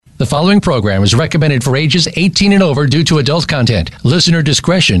The following program is recommended for ages 18 and over due to adult content. Listener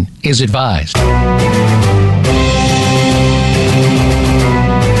discretion is advised.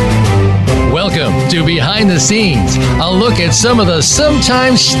 Welcome to Behind the Scenes, a look at some of the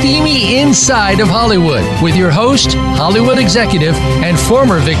sometimes steamy inside of Hollywood with your host, Hollywood executive, and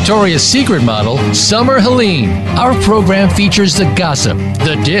former Victoria's Secret model, Summer Helene. Our program features the gossip,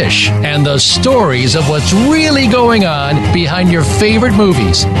 the dish, and the stories of what's really going on behind your favorite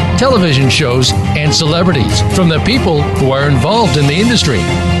movies, television shows, and celebrities from the people who are involved in the industry.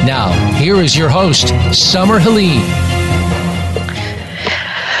 Now, here is your host, Summer Helene.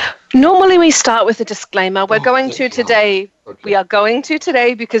 Normally we start with a disclaimer. We are going to today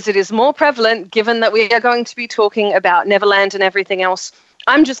because it is more prevalent given that we are going to be talking about Neverland and everything else.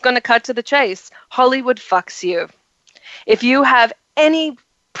 I'm just going to cut to the chase. Hollywood fucks you. If you have any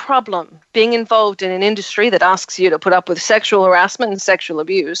problem being involved in an industry that asks you to put up with sexual harassment and sexual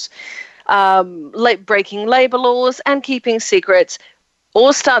abuse, breaking labor laws and keeping secrets,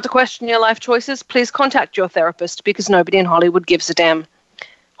 or start to question your life choices, please contact your therapist because nobody in Hollywood gives a damn.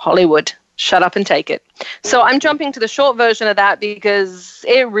 Hollywood, shut up and take it. So I'm jumping to the short version of that because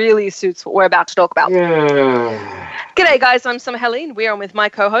it really suits what we're about to talk about. Yeah. G'day, guys. I'm Summer Helene. We are with my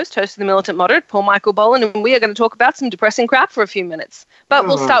co-host, host of The Militant Moderate, Paul Michael Boland, and we are going to talk about some depressing crap for a few minutes. But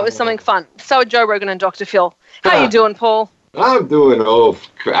we'll start with something fun. So are Joe Rogan and Dr. Phil. How you doing, Paul? I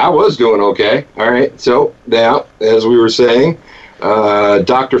was doing okay. All right. So now, as we were saying,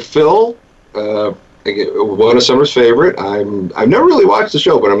 Dr. Phil, one of Summer's favorite. I've never really watched the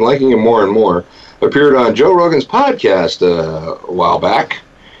show, but I'm liking him more and more. Appeared on Joe Rogan's podcast a while back.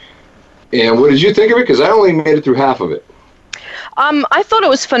 And what did you think of it? Because I only made it through half of it. I thought it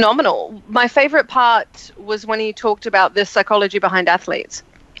was phenomenal. My favorite part was when he talked about the psychology behind athletes.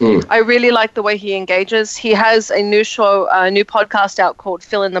 I really like the way he engages. He has a new show, a new podcast out called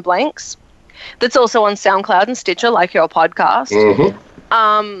Fill in the Blanks. That's also on SoundCloud and Stitcher, like your podcast.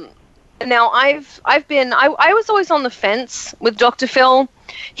 Mm-hmm. Now, I was always on the fence with Dr. Phil.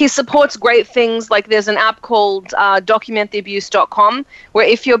 He supports great things, like there's an app called documenttheabuse.com, where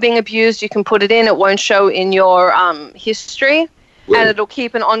if you're being abused, you can put it in. It won't show in your history, and it'll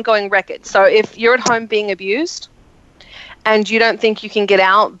keep an ongoing record. So if you're at home being abused and you don't think you can get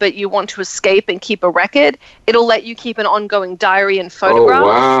out, but you want to escape and keep a record, it'll let you keep an ongoing diary and photograph. Oh,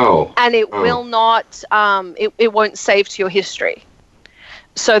 wow. And it will not, it won't save to your history.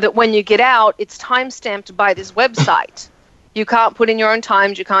 So that when you get out, it's time-stamped by this website. You can't put in your own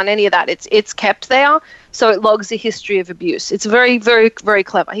times. You can't any of that. It's kept there, so it logs a history of abuse. It's very, very, very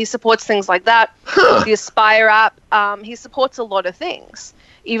clever. He supports things like that. The Aspire app. He supports a lot of things,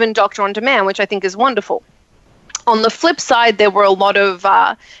 even Doctor on Demand, which I think is wonderful. On the flip side, there were a lot of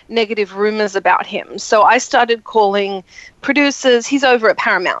negative rumors about him. So I started calling producers. He's over at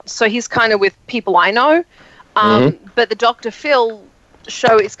Paramount, so he's kind of with people I know. But the Dr. Phil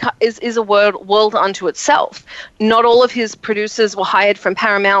show is a world unto itself. Not all of his producers were hired from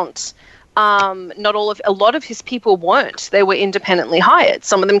Paramount. A lot of his people weren't. They were independently hired.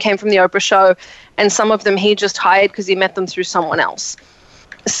 Some of them came from the Oprah show, and some of them he just hired because he met them through someone else.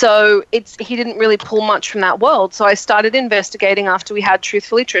 So he didn't really pull much from that world. So I started investigating after we had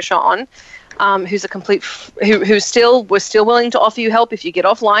Truthfully Trisha on, who's a complete we're still willing to offer you help if you get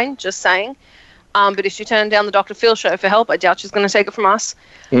offline. Just saying. But if she turned down the Dr. Phil show for help, I doubt she's going to take it from us.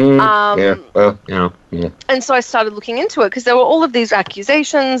 Yeah. And so I started looking into it because there were all of these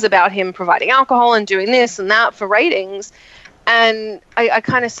accusations about him providing alcohol and doing this and that for ratings. And I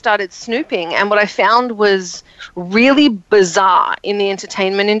kind of started snooping. And what I found was really bizarre in the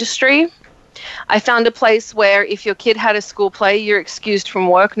entertainment industry. I found a place where if your kid had a school play, you're excused from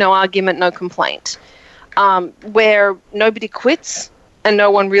work, no argument, no complaint. Where nobody quits and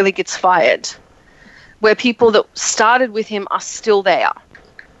no one really gets fired. Where people that started with him are still there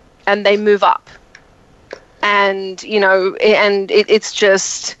and they move up. And, it's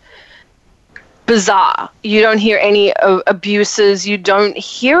just bizarre. You don't hear any abuses. You don't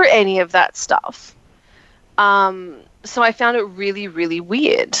hear any of that stuff. So I found it really, really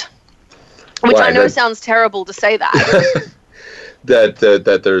weird. Which I know sounds terrible to say that.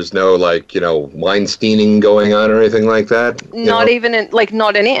 that there's no Weinsteining going on or anything like that? Not even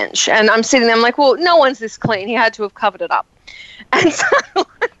not an inch. And I'm sitting there, I'm like, well, no one's this clean. He had to have covered it up. And so,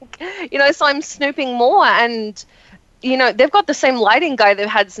 so I'm snooping more, and, they've got the same lighting guy they've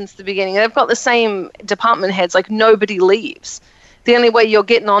had since the beginning. They've got the same department heads, nobody leaves. The only way you're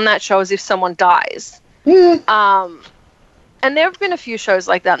getting on that show is if someone dies. And there have been a few shows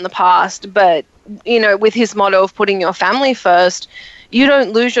like that in the past, but, with his motto of putting your family first, you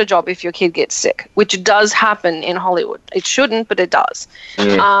don't lose your job if your kid gets sick, which does happen in Hollywood. It shouldn't, but it does.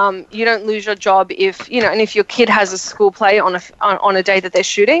 You don't lose your job if, and if your kid has a school play on a day that they're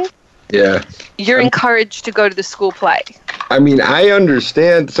shooting, you're encouraged to go to the school play. I mean, I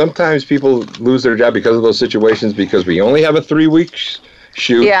understand sometimes people lose their job because of those situations because we only have a 3-week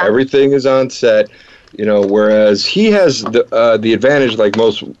shoot. Yeah. Everything is on set. Whereas he has the advantage, like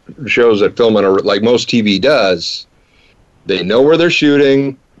most shows that film like most TV does, they know where they're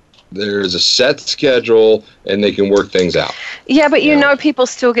shooting, there's a set schedule, and they can work things out. Yeah, but people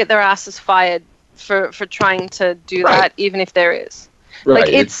still get their asses fired for trying to do that, even if there is. Right.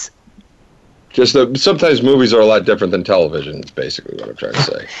 Like, it's just sometimes movies are a lot different than television, is basically what I'm trying to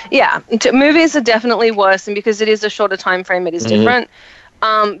say. Yeah, movies are definitely worse, and because it is a shorter time frame, it is different.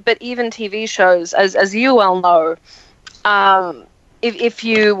 But even TV shows, as you well know, if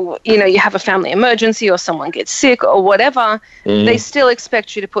you have a family emergency or someone gets sick or whatever, they still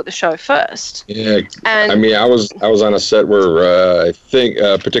expect you to put the show first. Yeah, and I mean, I was on a set where I think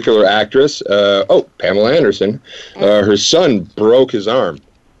a particular actress, Pamela Anderson, her son broke his arm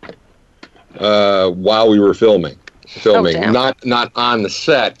while we were filming, not on the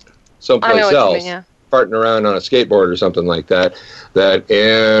set, someplace else. Farting around on a skateboard or something like that,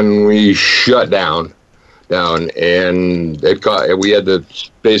 and we shut down, and we had to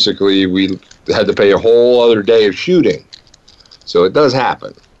pay a whole other day of shooting, so it does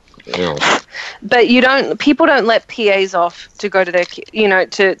happen, But people don't let PAs off to go to their,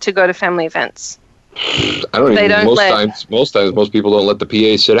 to go to family events. Most times most people don't let the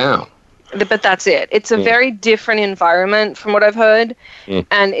PA sit down. But that's it. It's a very different environment from what I've heard,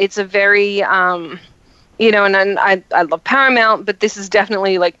 and it's a very and I love Paramount, but this is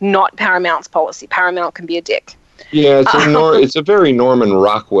definitely like not Paramount's policy. Paramount can be a dick. Yeah, it's a very Norman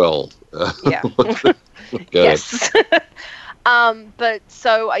Rockwell. Yes. But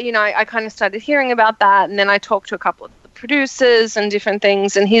so, I kind of started hearing about that, and then I talked to a couple of the producers and different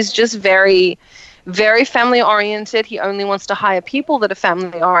things, and he's just very, very family-oriented. He only wants to hire people that are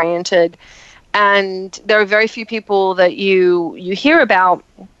family-oriented, and there are very few people that you hear about,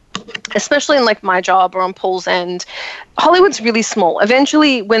 especially in like my job or on Paul's end. Hollywood's really small.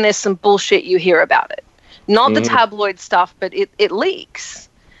 Eventually, when there's some bullshit, you hear about it. Not the tabloid stuff, but it leaks.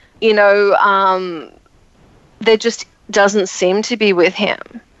 There just doesn't seem to be with him.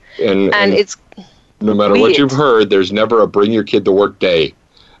 And it's no matter weird. What you've heard, there's never a bring your kid to work day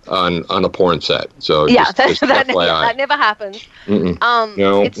on a porn set. So that never happens.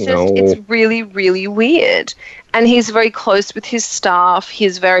 It's really, really weird. And he's very close with his staff.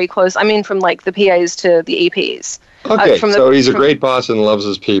 He's very close. I mean, from like the PAs to the EPs. Okay, so he's a great boss and loves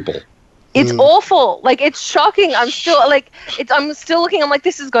his people. It's awful. Like, it's shocking. I'm still looking. I'm like,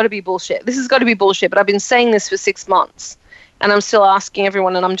 this has got to be bullshit. This has got to be bullshit. But I've been saying this for 6 months, and I'm still asking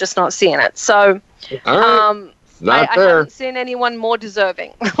everyone, and I'm just not seeing it. So, I haven't seen anyone more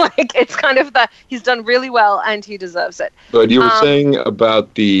deserving. Like, it's kind of he's done really well, and he deserves it. But you were saying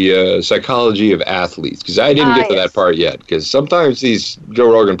about the psychology of athletes, because I didn't get to that part yet. Because sometimes these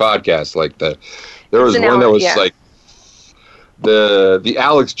Joe Rogan podcasts, like there was one that was like the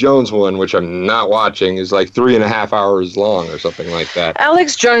Alex Jones one, which I'm not watching, is like 3.5 hours long or something like that.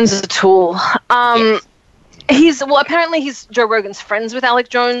 Alex Jones is a tool. Apparently he's Joe Rogan's friends with Alex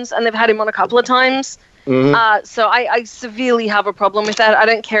Jones, and they've had him on a couple of times. So I severely have a problem with that. I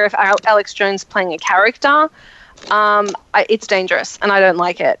don't care if Alex Jones playing a character. It's dangerous, and I don't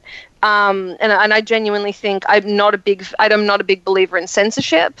like it. And I genuinely think I'm not a big believer in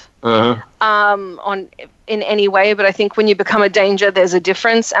censorship. In any way, but I think when you become a danger, there's a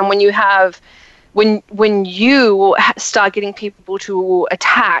difference. And when you start getting people to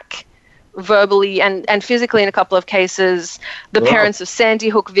attack verbally and physically in a couple of cases, the parents of Sandy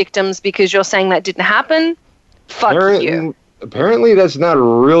Hook victims, because you're saying that didn't happen, fuck you. Apparently that's not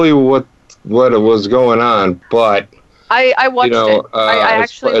really what was going on, but I watched it. I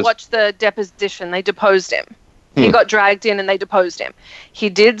actually watched the deposition. They deposed him. He got dragged in and they deposed him. He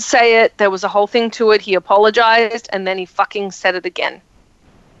did say it. There was a whole thing to it. He apologized, and then he fucking said it again.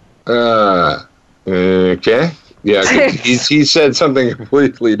 Okay. Yeah, he said something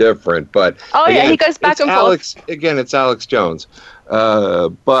completely different. But again, he goes back and forth. Again, it's Alex Jones.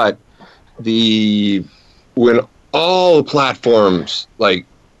 But when all the platforms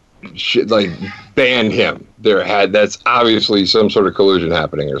banned him, that's obviously some sort of collusion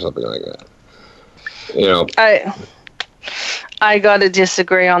happening or something like that. I gotta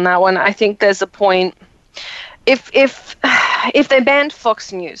disagree on that one. I think there's a point. If they banned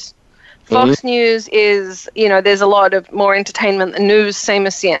Fox News Fox News is, there's a lot of more entertainment than news, same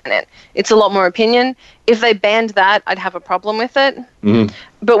as CNN. It's a lot more opinion. If they banned that, I'd have a problem with it.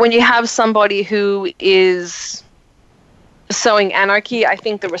 But when you have somebody who is sowing anarchy, I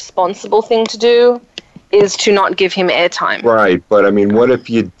think the responsible thing to do is to not give him airtime. Right, but I mean, what if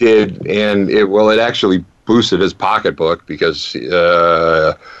you did, and it actually boosted his pocketbook because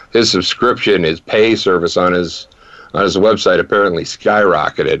his subscription, his pay service on his website apparently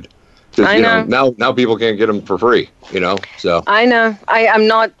skyrocketed. I know. Now people can't get them for free. So I know. I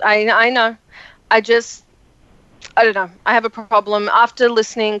know. I don't know. I have a problem after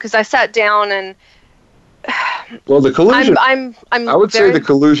listening because I sat down and. Well, the collusion. I would say the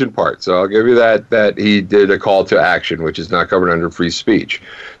collusion part. So I'll give you that he did a call to action, which is not covered under free speech.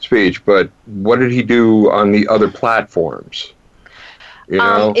 But what did he do on the other platforms?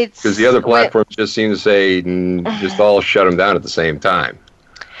 Because the other platforms just seem to say just all shut him down at the same time.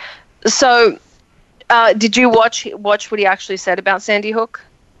 So, did you watch what he actually said about Sandy Hook?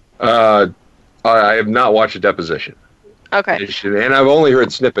 I have not watched a deposition. Okay. And I've only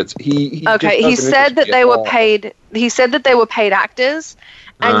heard snippets. He said that they were paid. He said that they were paid actors,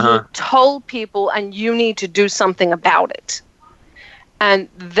 and he told people, and you need to do something about it. And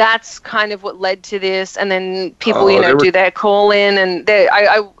that's kind of what led to this. And then people, do their call in, and they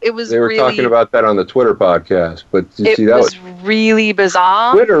were really, talking about that on the Twitter podcast. But it was really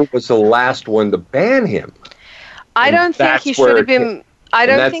bizarre. Twitter was the last one to ban him. I don't think he should have been. I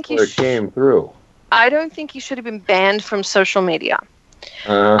don't think he came through. I don't think he should have been banned from social media.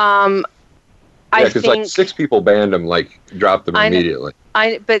 Yeah, because like 6 people banned him, dropped them immediately.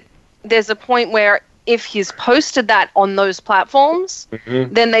 But there's a point where if he's posted that on those platforms,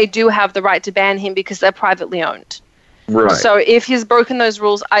 then they do have the right to ban him because they're privately owned. Right. So if he's broken those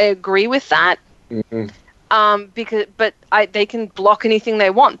rules, I agree with that. But they can block anything they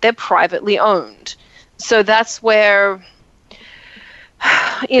want. They're privately owned. So that's where.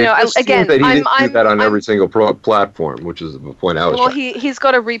 Again, that he didn't do that on every single platform, which is the point I was. Well, he's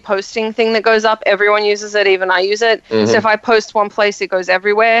got a reposting thing that goes up. Everyone uses it, even I use it. So if I post one place, it goes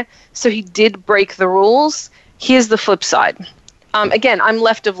everywhere. So he did break the rules. Here's the flip side. Again, I'm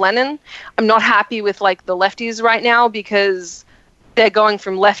left of Lenin. I'm not happy with the lefties right now because they're going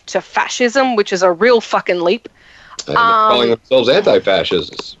from left to fascism, which is a real fucking leap. And calling themselves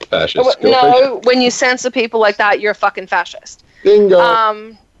anti-fascists. No, when you censor people like that, you're a fucking fascist.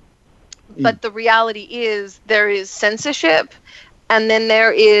 Bingo. But the reality is there is censorship, and then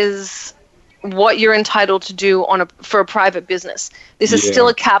there is what you're entitled to do for a private business. This is still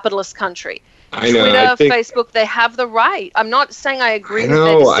a capitalist country. I know. Twitter, Facebook, they have the right. I'm not saying I agree with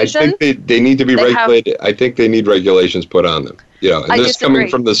their decision. I think they need to be regulated. I think they need regulations put on them. And this coming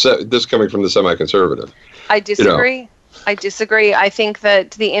from the semi-conservative. I disagree. I disagree. I think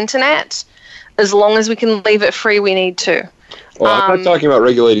that the internet, as long as we can leave it free, we need to. Well, I'm not talking about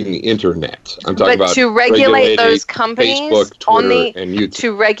regulating the internet. I'm talking about to regulate those companies Facebook, Twitter, and YouTube.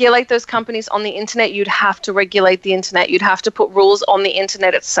 To regulate those companies on the internet, you'd have to regulate the internet. You'd have to put rules on the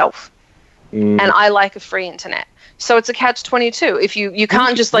internet itself. And I like a free internet. So it's a catch-22. If you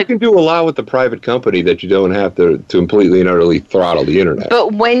can't just you can do a lot with the private company that you don't have to completely and utterly throttle the internet.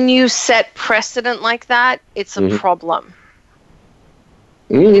 But when you set precedent like that, it's a problem.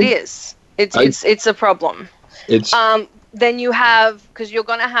 It is. It's a problem. Then you have, because you're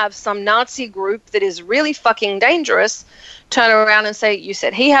going to have some Nazi group that is really fucking dangerous, turn around and say, you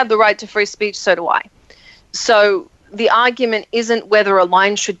said he had the right to free speech, so do I. So the argument isn't whether a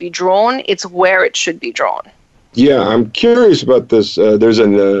line should be drawn, it's where it should be drawn. Yeah, I'm curious about this. There's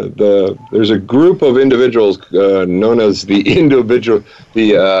a group of individuals known as the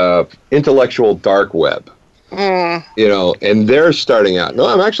intellectual dark web. And they're starting out. No,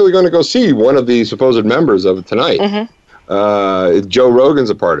 I'm actually going to go see one of the supposed members of it tonight. Joe Rogan's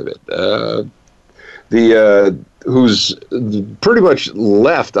a part of it. Who's pretty much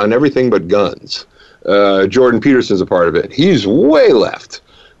left on everything but guns. Jordan Peterson's a part of it. He's way left.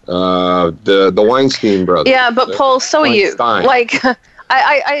 The Weinstein brothers. Yeah, but Paul, so are you.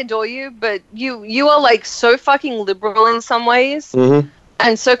 I adore you, but you are so fucking liberal in some ways, and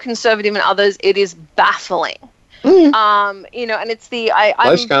so conservative in others. It is baffling. And it's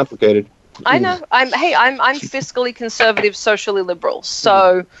life's complicated. I know. I'm fiscally conservative, socially liberal.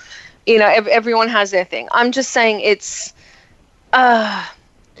 So, everyone has their thing. I'm just saying it's.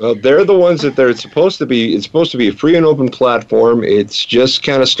 Well, they're the ones that it's supposed to be a free and open platform. It's just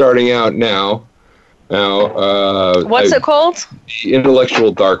kind of starting out now. What's it called? The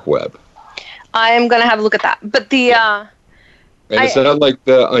intellectual dark web. I am going to have a look at that. But And it's not like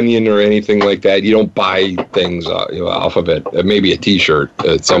the Onion or anything like that. You don't buy things off of it. Maybe a T-shirt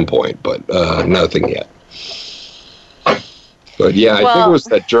at some point, but nothing yet. But yeah, I think it was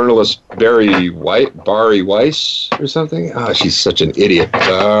that journalist Bari Weiss or something. Oh, she's such an idiot.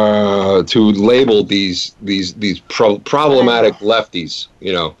 To label these problematic lefties,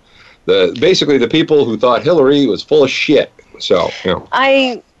 basically the people who thought Hillary was full of shit. So,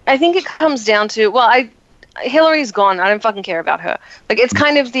 I think it comes down to, Hillary's gone. I don't fucking care about her. Like, it's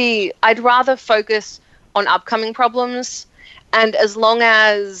kind of I'd rather focus on upcoming problems, and as long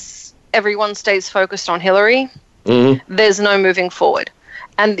as everyone stays focused on Hillary, there's no moving forward.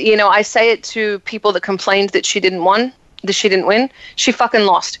 And, I say it to people that complained that she didn't win. She fucking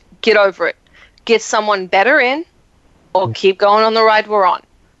lost. Get over it. Get someone better in, or keep going on the ride we're on.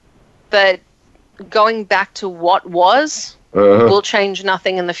 But going back to what was will change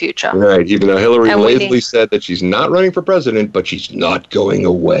nothing in the future. Right, even though Hillary lazily said that she's not running for president, but she's not going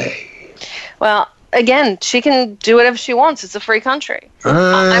away. Well, again, she can do whatever she wants. It's a free country.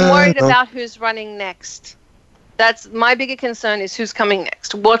 I'm worried about who's running next. That's my bigger concern, is who's coming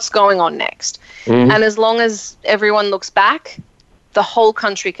next, what's going on next. And as long as everyone looks back, the whole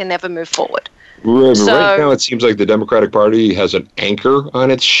country can never move forward. Right now, it seems like the Democratic Party has an anchor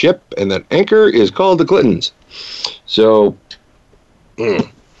on its ship, and that anchor is called the Clintons. So,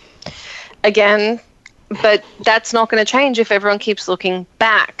 again, but that's not going to change if everyone keeps looking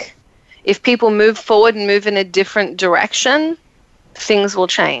back. If people move forward and move in a different direction, things will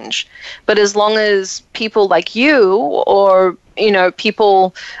change. But as long as people like you, or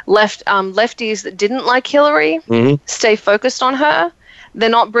people lefties that didn't like Hillary, stay focused on her, they're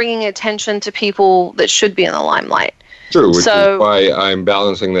not bringing attention to people that should be in the limelight. True, which is why I'm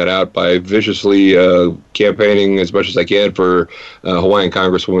balancing that out by viciously campaigning as much as I can for Hawaiian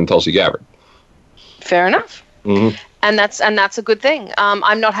Congresswoman Tulsi Gabbard. Fair enough. And that's a good thing.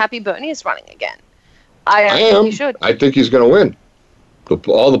 I'm not happy Bernie is running again. I am. He should. I think he's going to win.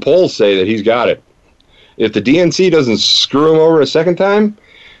 All the polls say that he's got it. If the DNC doesn't screw him over a second time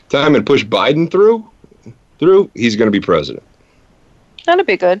and push Biden through, he's going to be president. That'd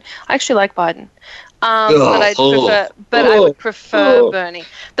be good. I actually like Biden. I would prefer Bernie.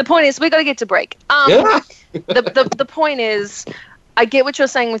 The point is, we got to get to break. The point is, I get what you're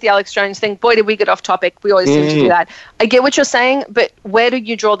saying with the Alex Jones thing. Boy, did we get off topic. We always seem to do that. I get what you're saying, but where do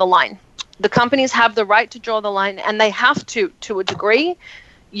you draw the line? The companies have the right to draw the line, and they have to a degree.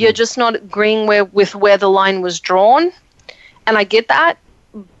 You're just not agreeing with where the line was drawn, and I get that.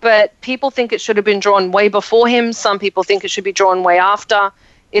 But people think it should have been drawn way before him. Some people think it should be drawn way after.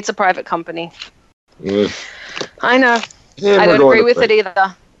 It's a private company. I know. I don't agree with it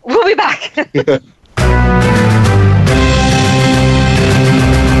either. We'll be back.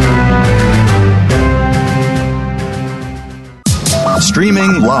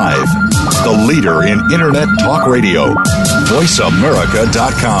 Streaming live, the leader in Internet talk radio,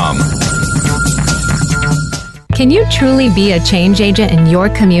 VoiceAmerica.com. Can you truly be a change agent in your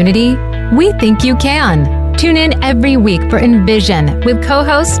community? We think you can. Tune in every week for Envision with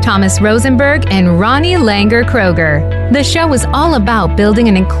co-hosts Thomas Rosenberg and Ronnie Langer Kroger. The show is all about building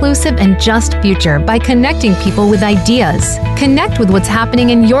an inclusive and just future by connecting people with ideas. Connect with what's happening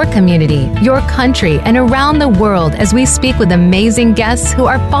in your community, your country, and around the world as we speak with amazing guests who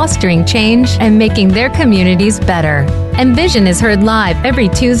are fostering change and making their communities better. Envision is heard live every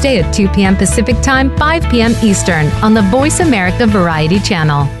Tuesday at 2 p.m. Pacific Time, 5 p.m. Eastern on the Voice America Variety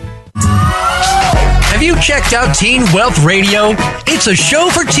Channel. Have you checked out Teen Wealth Radio? It's a show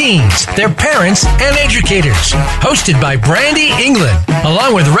for teens, their parents, and educators. Hosted by Brandy England.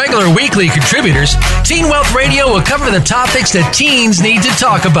 Along with regular weekly contributors, Teen Wealth Radio will cover the topics that teens need to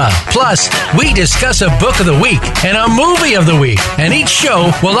talk about. Plus, we discuss a book of the week and a movie of the week. And each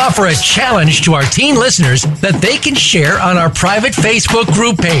show will offer a challenge to our teen listeners that they can share on our private Facebook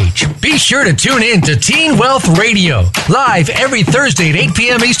group page. Be sure to tune in to Teen Wealth Radio. Live every Thursday at 8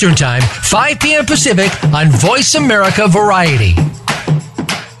 p.m. Eastern Time, 5 p.m. Pacific on Voice America Variety.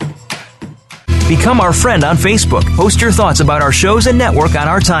 Become our friend on Facebook. Post your thoughts about our shows and network on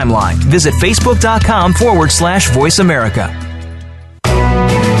our timeline. Visit Facebook.com/Voice America.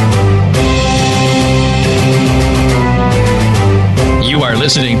 You are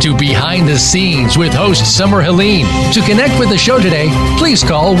listening to Behind the Scenes with host Summer Helene. To connect with the show today, please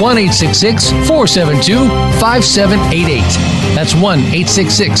call 1-866-472-5788. That's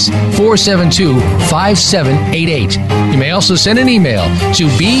 1-866-472-5788. You may also send an email to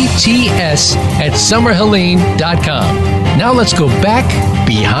bts@summerhelene.com. Now let's go back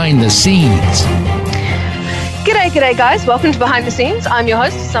behind the scenes. G'day, guys. Welcome to Behind the Scenes. I'm your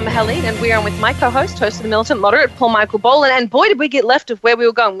host, Summer Helene, and we are with my co-host, host of the Militant Moderate, Paul Michael Boland. And boy, did we get left of where we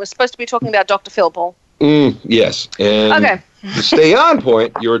were going. We're supposed to be talking about Dr. Phil, Paul. Yes. And okay. To stay on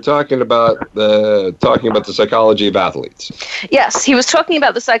point, you were talking about the psychology of athletes. Yes, he was talking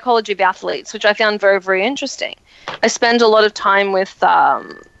about the psychology of athletes, which I found very, very interesting. I spend a lot of time with,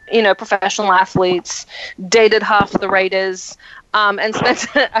 professional athletes, dated half the Raiders, and spent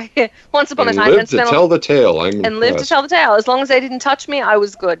once upon a time lived to tell the tale. Lived to tell the tale. As long as they didn't touch me, I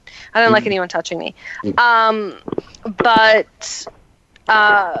was good. I don't like anyone touching me. And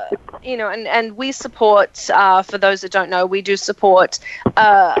we support, for those that don't know, we do support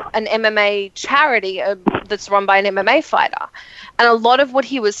an MMA charity that's run by an MMA fighter. And a lot of what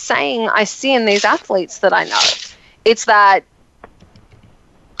he was saying, I see in these athletes that I know. It's that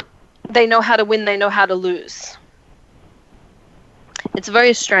they know how to win, they know how to lose. It's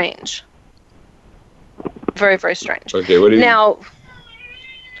very strange. Very, very strange. Okay, what do you... Now...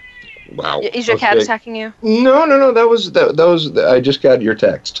 Wow. Is your cat attacking you? No. That was. I just got your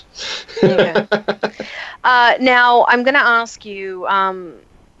text. Okay. Now I'm going to ask you.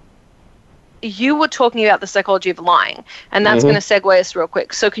 You were talking about the psychology of lying, and that's going to segue us real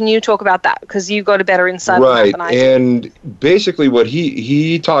quick. So can you talk about that? Because you got a better insight on that than I do. And basically what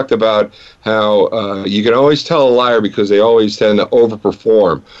he talked about how you can always tell a liar because they always tend to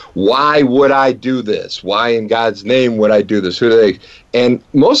overperform. Why would I do this? Why in God's name would I do this? Who do they? And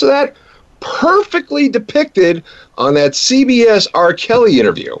most of that perfectly depicted on that CBS R. Kelly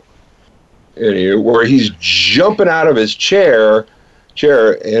interview, where he's jumping out of his chair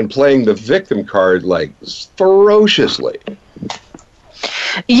and playing the victim card like ferociously.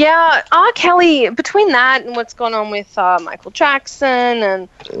 Yeah, R. Kelly, between that and what's going on with Michael Jackson and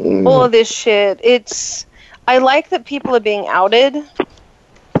all of this shit, I like that people are being outed,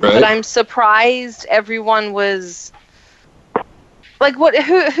 but I'm surprised everyone was like,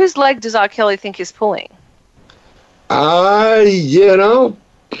 whose leg does R. Kelly think he's pulling?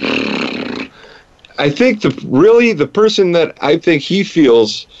 I think the person that I think he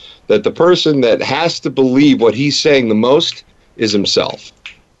feels that the person that has to believe what he's saying the most is himself.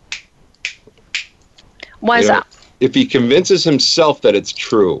 Why is that? If he convinces himself that it's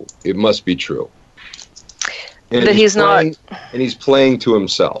true, it must be true. And that he's not. And he's playing to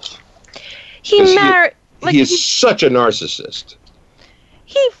himself. He is such a narcissist.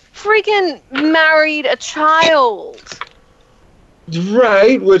 He freaking married a child.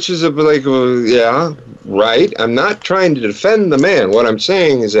 Right, which is right. I'm not trying to defend the man. What I'm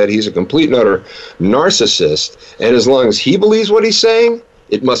saying is that he's a complete and utter narcissist, and as long as he believes what he's saying,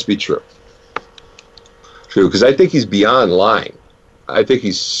 it must be true. True, because I think he's beyond lying. I think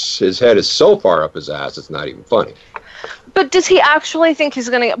his head is so far up his ass, it's not even funny. But does he actually think he's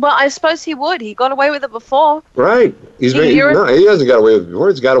going to... Well, I suppose he would. He got away with it before. Right. He hasn't got away with it before.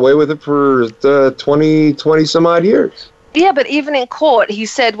 He's got away with it for 20 some odd years. Yeah, but even in court, he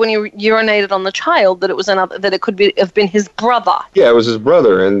said when he urinated on the child that it was that it could have been his brother. Yeah, it was his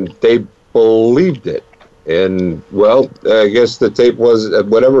brother, and they believed it. And, well, I guess the tape was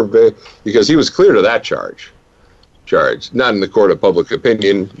whatever, because he was clear to that charge. Not in the court of public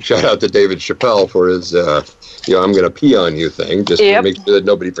opinion. Shout out to David Chappelle for his, I'm going to pee on you thing, just to make sure that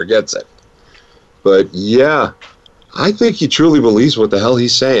nobody forgets it. But, yeah, I think he truly believes what the hell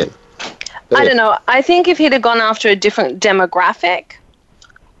he's saying. I don't know. I think if he'd have gone after a different demographic,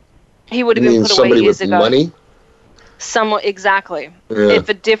 he would have been put away years ago. Somebody with money? Somewhat, exactly. Yeah. If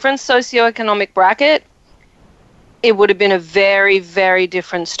a different socioeconomic bracket, it would have been a very, very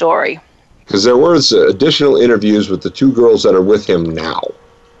different story. Because there was additional interviews with the two girls that are with him now,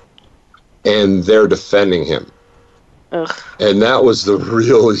 and they're defending him. Ugh. And that was the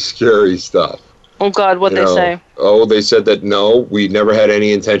really scary stuff. Oh, God, what'd they say? Oh, they said that, no, we never had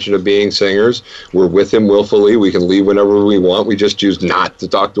any intention of being singers. We're with him willfully. We can leave whenever we want. We just choose not to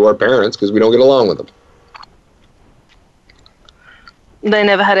talk to our parents because we don't get along with them. They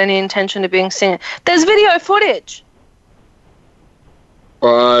never had any intention of being singers. There's video footage.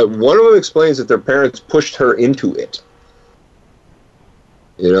 One of them explains that their parents pushed her into it.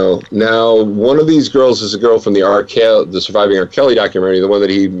 Now one of these girls is a girl from the surviving R. Kelly documentary, the one that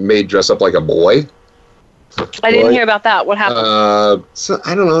he made dress up like a boy. I didn't hear about that. What happened? So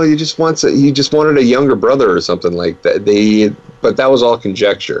I don't know. He just wanted a younger brother or something like that. But that was all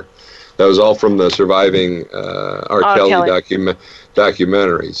conjecture. That was all from the surviving R. Kelly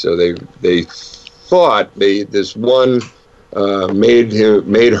documentary. So they thought this one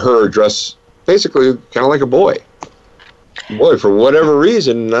made her dress basically kind of like a boy. Boy, for whatever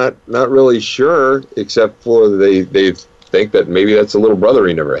reason, not really sure, except for they think that maybe that's a little brother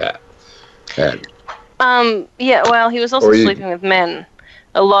he never had. Yeah, well, he was also sleeping with men.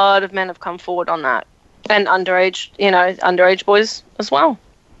 A lot of men have come forward on that. And underage boys as well.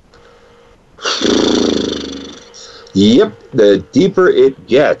 Yep, the deeper it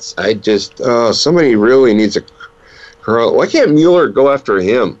gets. Somebody really needs a curl. Why can't Mueller go after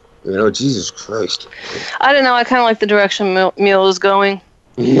him? Jesus Christ. I don't know. I kind of like the direction Mueller's going.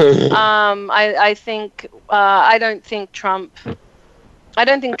 I don't think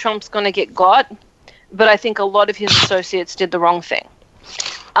Trump's going to get got, but I think a lot of his associates did the wrong thing.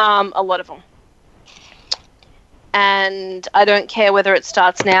 A lot of them. And I don't care whether it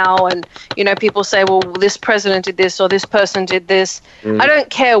starts now and, people say, well, this president did this or this person did this. I don't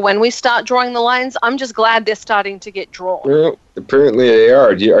care when we start drawing the lines. I'm just glad they're starting to get drawn. Well, apparently they are.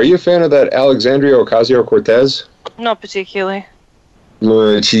 Are you a fan of that Alexandria Ocasio-Cortez? Not particularly.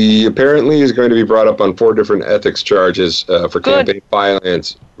 She apparently is going to be brought up on 4 different ethics charges for campaign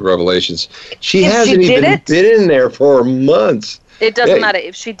finance revelations. She hasn't even been in there for months. It doesn't matter.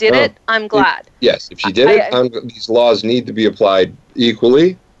 If she did it, I'm glad. Yes, if she did it, these laws need to be applied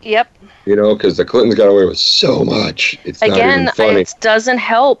equally. Yep. Because the Clintons got away with so much. It's not even funny. It doesn't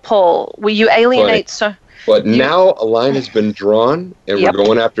help, Paul. You alienate But now a line has been drawn, and we're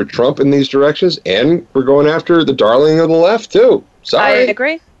going after Trump in these directions, and we're going after the darling of the left, too. Sorry. I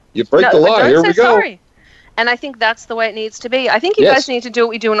agree. You break the law. Here we go. Sorry. And I think that's the way it needs to be. I think you guys need to do what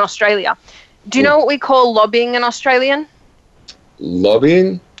we do in Australia. Do you know what we call lobbying in Australian?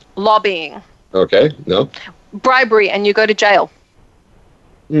 Lobbying? Lobbying. Okay, no. Bribery, and you go to jail.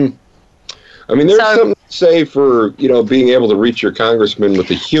 I mean, there's something to say for, being able to reach your congressman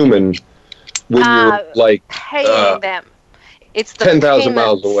with a human when you're paying them. It's the 10,000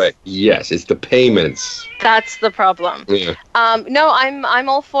 miles away. Yes, it's the payments. That's the problem. Yeah. No, I'm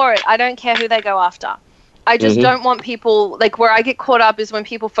all for it. I don't care who they go after. I just don't want people, where I get caught up is when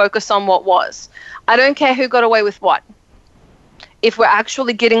people focus on what was. I don't care who got away with what. If we're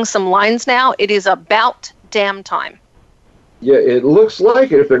actually getting some lines now, it is about damn time. Yeah, it looks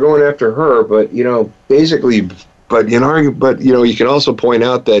like it if they're going after her, but basically, you can also point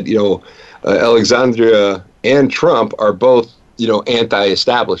out that Alexandria and Trump are both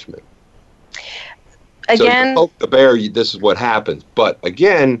anti-establishment. Again, so if you poke the bear, this is what happens. But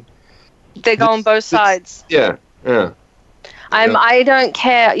again, they go on both sides. Yeah. I don't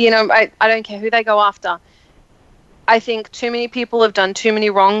care. I don't care who they go after. I think too many people have done too many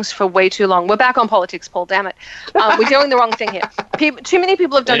wrongs for way too long. We're back on politics, Paul. Damn it, we're doing the wrong thing here. Too many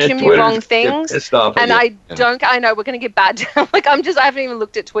people have done too many wrong things, and I know we're going to get bad. I haven't even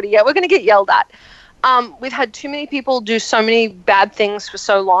looked at Twitter yet. We're going to get yelled at. We've had too many people do so many bad things for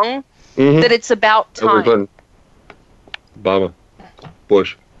so long that it's about time. Obama,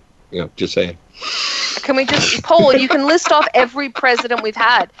 Bush, just saying. Can we just, Paul? You can list off every president we've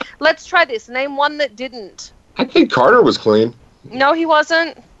had. Let's try this. Name one that didn't. I think Carter was clean. No, he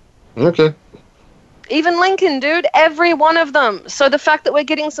wasn't. Okay. Even Lincoln, dude. Every one of them. So the fact that we're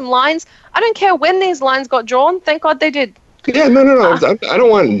getting some lines, I don't care when these lines got drawn. Thank God they did. Yeah, no. I don't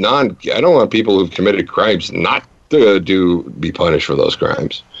want people who've committed crimes not to be punished for those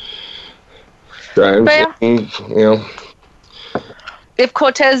crimes. If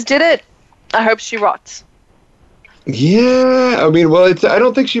Cortez did it, I hope she rots. Yeah, I mean, I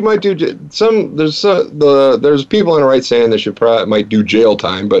don't think she might do some. There's people on the right saying that she might do jail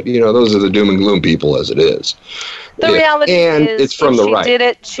time, but those are the doom and gloom people as it is. The reality is, it's from the right. If she did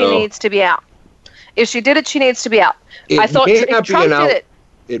it, she needs to be out. If she did it, she needs to be out. I thought if Trump did it.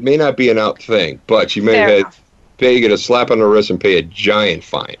 It may not be an out thing, but she may get a slap on the wrist and pay a giant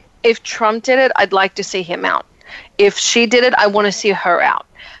fine. If Trump did it, I'd like to see him out. If she did it, I want to see her out.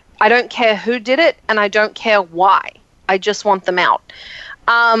 I don't care who did it, and I don't care why. I just want them out.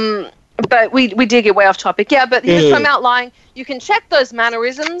 But we did get way off topic. Yeah, but here's some outlying. You can check those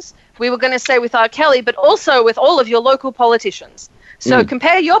mannerisms, we were going to say with R. Kelly, but also with all of your local politicians. So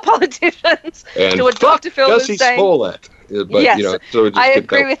compare your politicians to what Dr. Phil was saying. Smollett. But, yes, I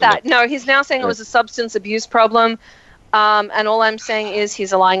agree with that. No, he's now saying it was a substance abuse problem, and all I'm saying is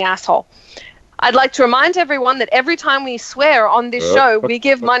he's a lying asshole. I'd like to remind everyone that every time we swear on this show, we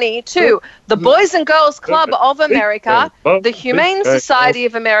give money to the Boys and Girls Club of America, the Humane Society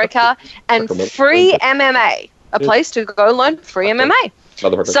of America, and Free MMA, a place to go learn free MMA.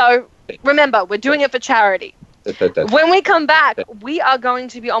 So remember, we're doing it for charity. When we come back, we are going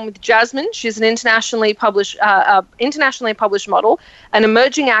to be on with Jasmin. She's an internationally published model, an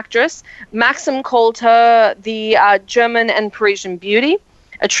emerging actress. Maxim called her the German and Parisian beauty.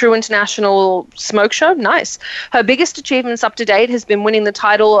 A true international smoke show. Nice. Her biggest achievements up to date has been winning the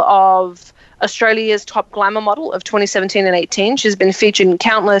title of Australia's top glamour model of 2017 and 18. She's been featured in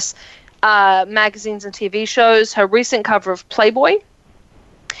countless magazines and TV shows. Her recent cover of Playboy,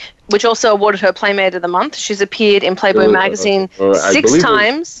 which also awarded her Playmate of the Month. She's appeared in Playboy magazine 6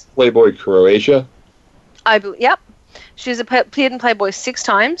 times. Playboy Croatia? Yep. She's appeared in Playboy 6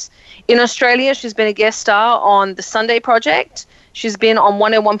 times. In Australia, she's been a guest star on The Sunday Project. She's been on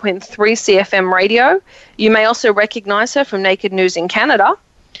 101.3 CFM radio. You may also recognize her from Naked News in Canada.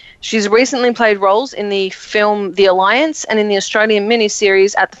 She's recently played roles in the film The Alliance and in the Australian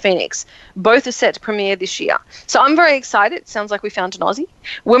miniseries At the Phoenix. Both are set to premiere this year. So I'm very excited. It sounds like we found an Aussie.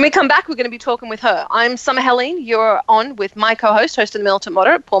 When we come back, we're going to be talking with her. I'm Summer Helene. You're on with my co-host, host of the Militant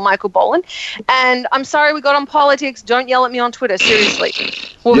Moderate, Paul Michael Boland. And I'm sorry we got on politics. Don't yell at me on Twitter. Seriously.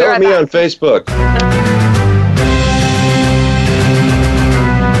 We'll yell at me on Facebook.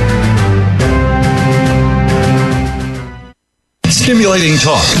 Stimulating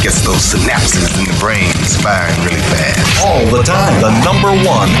talk. It gets those synapses in the brain firing really fast. All the time. The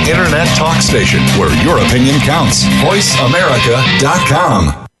 #1 internet talk station where your opinion counts.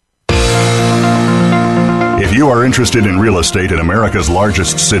 VoiceAmerica.com. If you are interested in real estate in America's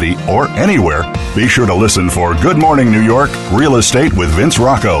largest city or anywhere, be sure to listen for Good Morning New York, Real Estate with Vince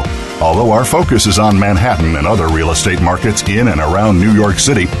Rocco. Although our focus is on Manhattan and other real estate markets in and around New York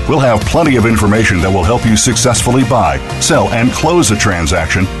City, we'll have plenty of information that will help you successfully buy, sell, and close a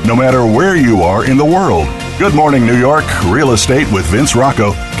transaction no matter where you are in the world. Good Morning New York, Real Estate with Vince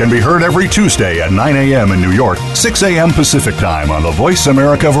Rocco can be heard every Tuesday at 9 a.m. in New York, 6 a.m. Pacific Time on the Voice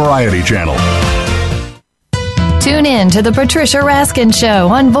America Variety Channel. Tune in to The Patricia Raskin Show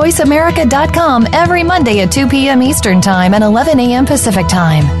on VoiceAmerica.com every Monday at 2 p.m. Eastern Time and 11 a.m. Pacific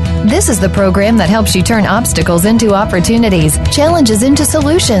Time. This is the program that helps you turn obstacles into opportunities, challenges into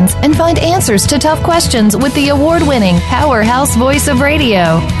solutions, and find answers to tough questions with the award-winning powerhouse voice of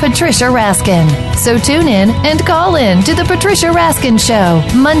radio, Patricia Raskin. So tune in and call in to The Patricia Raskin Show,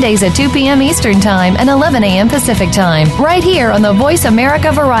 Mondays at 2 p.m. Eastern Time and 11 a.m. Pacific Time, right here on the Voice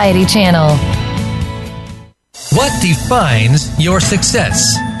America Variety Channel. What defines your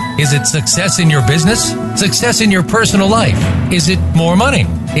success? Is it success in your business? Success in your personal life? Is it more money?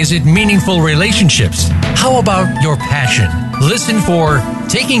 Is it meaningful relationships? How about your passion? Listen for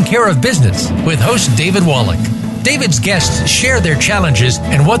Taking Care of Business with host David Wallach. David's guests share their challenges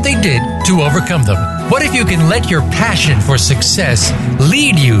and what they did to overcome them. What if you can let your passion for success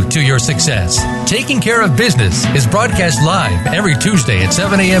lead you to your success? Taking Care of Business is broadcast live every Tuesday at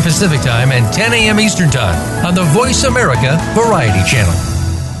 7 a.m. Pacific Time and 10 a.m. Eastern Time on the Voice America Variety Channel.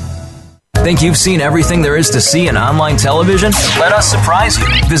 Think you've seen everything there is to see in online television? Let us surprise you.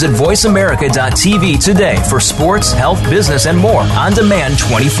 Visit voiceamerica.tv today for sports, health, business, and more on demand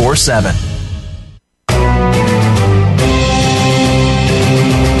 24/7.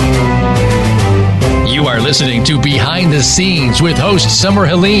 You are listening to Behind the Scenes with host Summer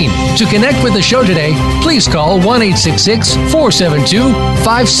Helene. To connect with the show today, please call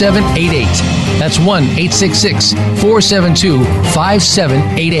 1-866-472-5788. That's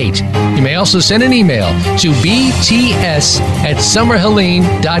 1-866-472-5788. You may also send an email to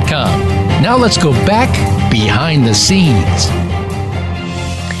bts@summerhelene.com. Now let's go back behind the scenes.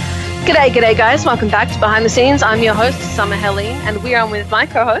 G'day guys, welcome back to Behind the Scenes. I'm your host, Summer Helene, and we are on with my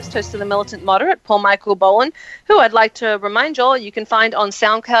co-host, host of the Militant Moderate, Paul Michael Boland, who I'd like to remind you all you can find on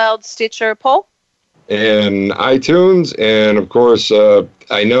SoundCloud, Stitcher, Paul? And iTunes, and of course, I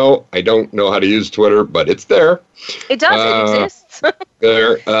don't know how to use Twitter, but it's there. It does, it exists.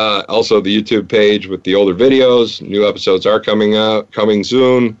 There. Also the YouTube page with the older videos. New episodes are coming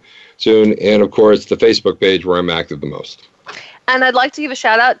soon, and of course the Facebook page where I'm active the most. And I'd like to give a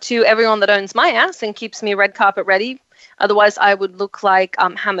shout out to everyone that owns my ass and keeps me red carpet ready. Otherwise, I would look like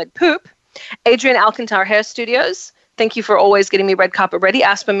Hamid Poop. Adrian Alcantara Hair Studios. Thank you for always getting me red carpet ready.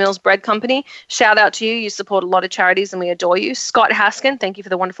 Aspen Mills Bread Company. Shout out to you. You support a lot of charities and we adore you. Scott Haskin. Thank you for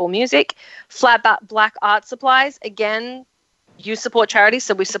the wonderful music. Flat Black Art Supplies. Again, you support charities,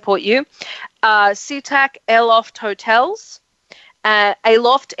 so we support you. SeaTac Airloft Hotels.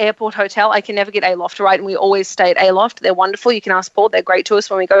 Aloft Airport Hotel. I can never get Aloft right, and we always stay at Aloft. They're wonderful. You can ask Paul. They're great to us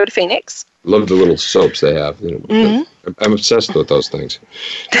when we go to Phoenix. Love the little soaps they have. I'm obsessed with those things.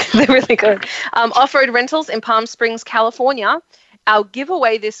 They're really good. Off-Road Rentals in Palm Springs, California. Our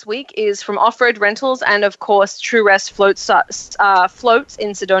giveaway this week is from Off-Road Rentals and, of course, True Rest floats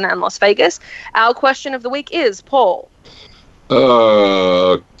in Sedona and Las Vegas. Our question of the week is, Paul.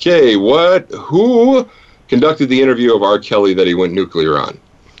 Okay, who conducted the interview of R. Kelly that he went nuclear on?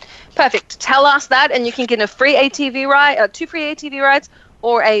 Perfect. Tell us that, and you can get a free ATV ride, 2 free ATV rides,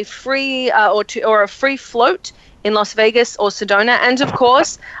 or a free or a free float in Las Vegas or Sedona. And of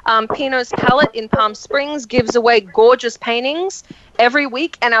course, Pino's Palette in Palm Springs gives away gorgeous paintings every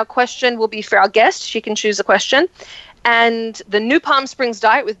week, and our question will be for our guest. She can choose a question. And the New Palm Springs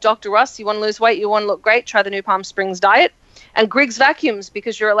diet with Dr. Russ. You want to lose weight, you want to look great, try the New Palm Springs diet. And Griggs Vacuums,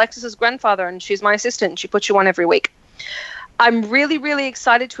 because you're Alexis's grandfather and she's my assistant. She puts you on every week. I'm really, really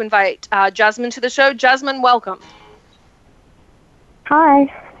excited to invite Jasmin to the show. Jasmin, welcome.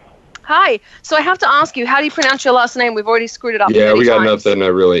 Hi. Hi. So I have to ask you, how do you pronounce your last name? We've already screwed it up. Yeah, we got times. nothing.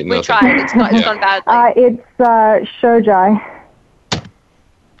 Really, nothing. We tried. It's gone badly. It's Shojai.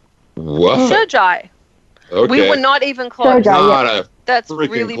 What? Shojai. Okay. We were not even close. Not That's freaking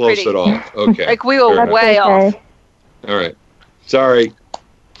really close pretty. at all. Okay. Like we were way off. All right. Sorry.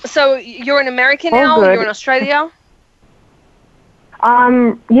 So you're an American All now? good. You're in Australia?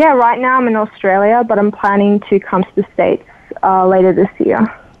 Yeah, right now I'm in Australia, but I'm planning to come to the States later this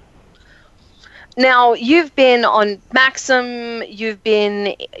year. Now, you've been on Maxim, you've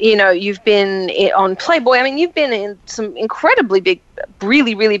been on Playboy. I mean, you've been in some incredibly big,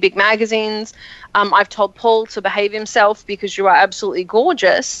 really, really big magazines. I've told Paul to behave himself because you are absolutely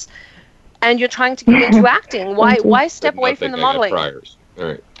gorgeous, and you're trying to get into acting. Why step away from the modeling? Priors. All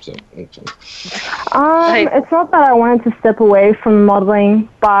right. So, okay. It's not that I wanted to step away from modeling,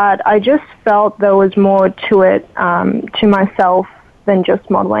 but I just felt there was more to it, to myself, than just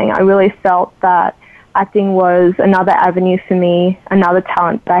modeling. I really felt that acting was another avenue for me, another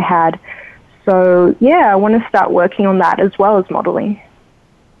talent that I had. So, yeah, I want to start working on that as well as modeling.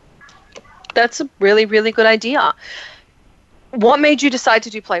 That's a really, really good idea. What made you decide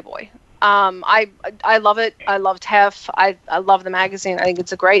to do Playboy? I love it. I love TEF. I love the magazine. I think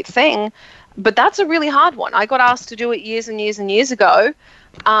it's a great thing. But that's a really hard one. I got asked to do it years and years and years ago.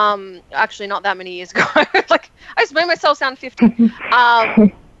 Actually, not that many years ago. Like, I just made myself sound 50.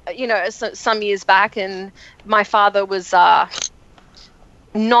 Some years back, and my father was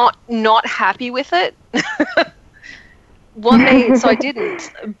not happy with it. So I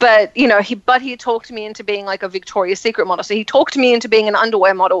didn't. But he talked me into being like a Victoria's Secret model. So he talked me into being an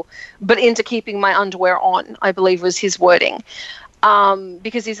underwear model, but into keeping my underwear on, I believe was his wording.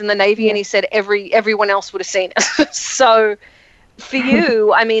 Because he's in the Navy, and he said everyone else would have seen it. So for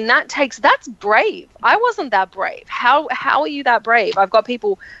you, I mean, that's brave. I wasn't that brave. How are you that brave? I've got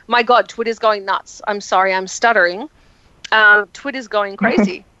people, my God, Twitter's going nuts. I'm sorry, I'm stuttering. Twitter's going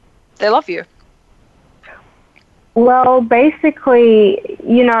crazy. They love you. Well, basically,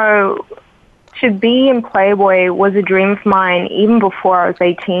 to be in Playboy was a dream of mine even before I was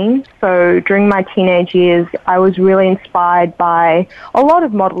 18. So during my teenage years, I was really inspired by a lot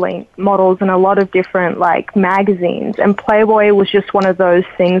of models and a lot of different magazines. And Playboy was just one of those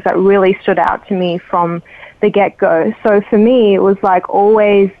things that really stood out to me from the get-go. So for me, it was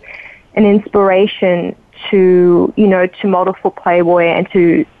always an inspiration to model for Playboy and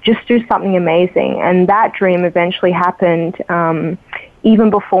to just do something amazing. And that dream eventually happened.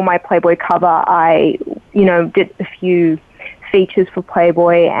 Even before my Playboy cover, I, did a few features for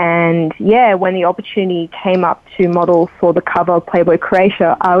Playboy. And yeah, when the opportunity came up to model for the cover of Playboy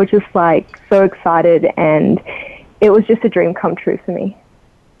Croatia, I was just so excited, and it was just a dream come true for me.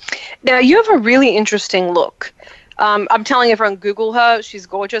 Now, you have a really interesting look. I'm telling everyone, Google her. She's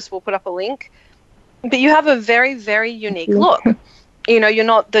gorgeous. We'll put up a link. But you have a very, very unique look. You're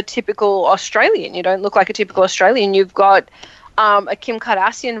not the typical Australian. You don't look like a typical Australian. You've got a Kim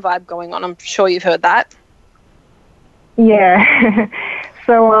Kardashian vibe going on. I'm sure you've heard that. Yeah.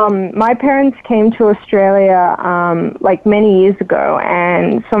 So my parents came to Australia many years ago,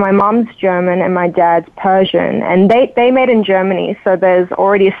 and so my mom's German and my dad's Persian, and they met in Germany, so there's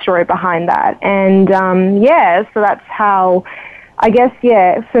already a story behind that. And so that's how, I guess,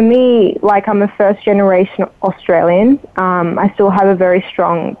 for me, I'm a first-generation Australian. I still have a very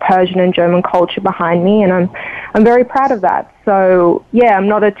strong Persian and German culture behind me, and I'm very proud of that. So, I'm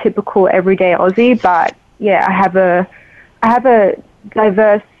not a typical everyday Aussie, but, I have a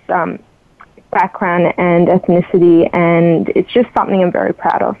diverse background and ethnicity, and it's just something I'm very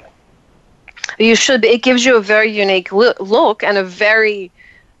proud of. You should. It gives you a very unique look and a very,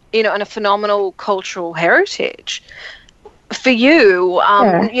 and a phenomenal cultural heritage. For you,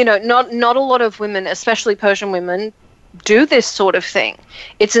 not a lot of women, especially Persian women, do this sort of thing.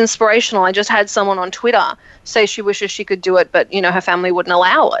 It's inspirational. I just had someone on Twitter say she wishes she could do it, but, her family wouldn't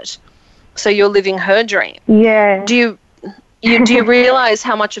allow it. So you're living her dream. Yeah. Do you realize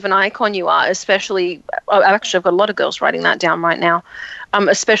how much of an icon you are, especially, actually I've got a lot of girls writing that down right now,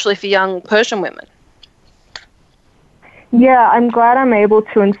 especially for young Persian women? Yeah, I'm glad I'm able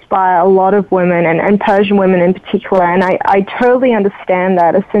to inspire a lot of women, and Persian women in particular, and I totally understand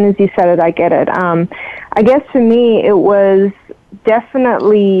that. As soon as you said it, I get it. I guess for me, it was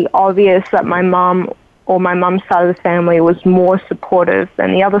definitely obvious that my mom or my mum's side of the family was more supportive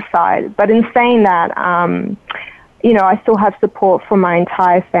than the other side. But in saying that, you know, I still have support from my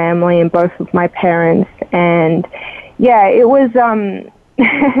entire family and both of my parents. And yeah, it was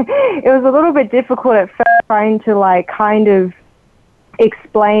it was a little bit difficult at first trying to like kind of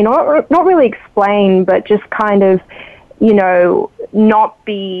explain, or not really explain, but just kind of, you know, not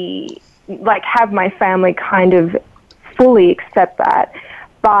be like have my family kind of fully accept that.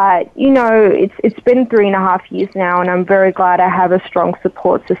 But, you know, it's been 3.5 years now, and I'm very glad I have a strong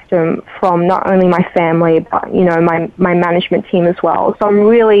support system from not only my family, but, you know, my management team as well. So I'm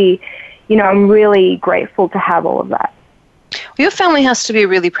really grateful to have all of that. Well, your family has to be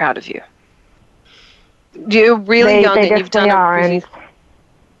really proud of you. You're really young, and you've done and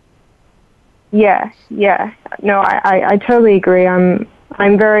yeah. No, I totally agree. I'm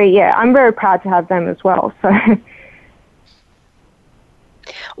very proud to have them as well. So.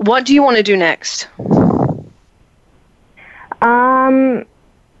 What do you want to do next?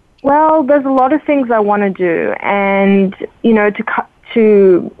 Well, there's a lot of things I want to do, and you know,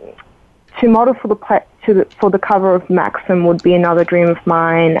 to model for the cover of Maxim would be another dream of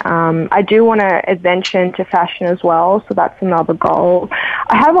mine. I do want to adventure into fashion as well, so that's another goal.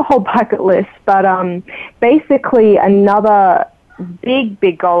 I have a whole bucket list, but basically another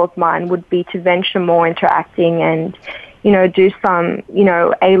big goal of mine would be to venture more into acting and, you know, do some, you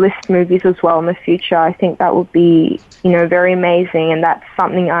know, A-list movies as well in the future. I think that would be, you know, very amazing, and that's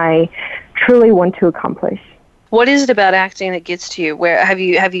something I truly want to accomplish. What is it about acting that gets to you? Where have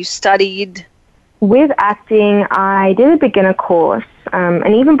you studied? With acting, I did a beginner course,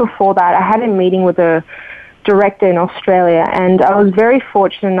 and even before that, I had a meeting with a director in Australia, and I was very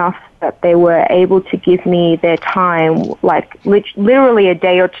fortunate enough that they were able to give me their time, like literally a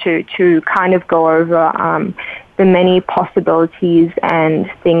day or two, to kind of go over the many possibilities and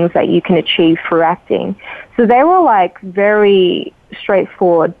things that you can achieve through acting. So they were like very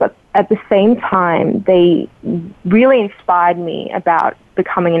straightforward, but at the same time, they really inspired me about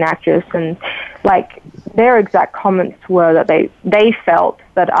becoming an actress. And like their exact comments were that they felt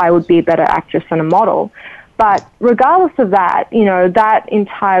that I would be a better actress than a model. But regardless of that, you know, that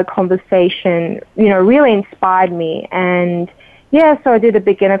entire conversation, you know, really inspired me. And yeah, so I did a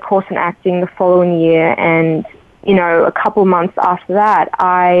beginner course in acting the following year, and you know, a couple months after that,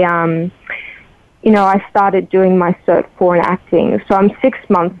 I started doing my Cert 4 in acting. So I'm 6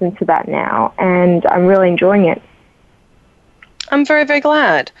 months into that now, and I'm really enjoying it. I'm very, very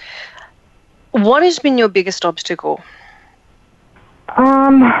glad. What has been your biggest obstacle?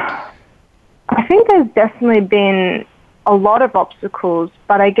 I think there's definitely been a lot of obstacles,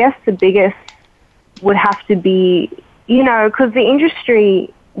 but I guess the biggest would have to be, you know, because the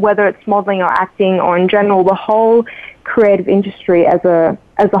industry, whether it's modeling or acting or in general, the whole creative industry as a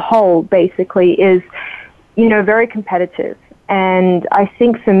whole basically is, you know, very competitive. And I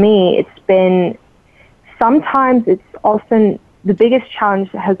think for me, the biggest challenge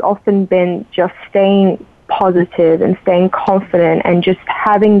has often been just staying positive and staying confident and just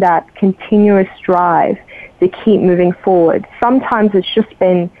having that continuous drive to keep moving forward. Sometimes it's just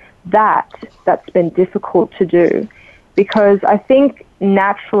been that's been difficult to do, because I think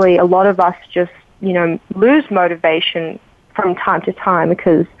naturally a lot of us just, you know, lose motivation from time to time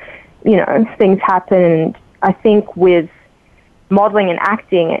because, you know, things happen. And I think with modeling and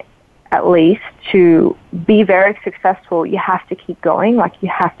acting, at least, to be very successful, you have to keep going. Like, you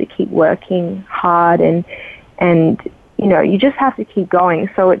have to keep working hard and you know, you just have to keep going.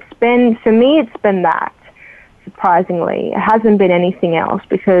 So for me, it's been that, surprisingly. It hasn't been anything else,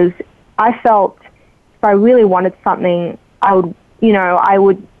 because I felt if I really wanted something, I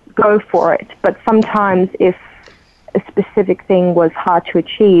would go for it. But sometimes if a specific thing was hard to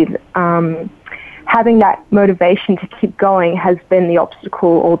achieve, having that motivation to keep going has been the obstacle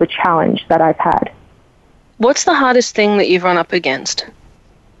or the challenge that I've had. What's the hardest thing that you've run up against?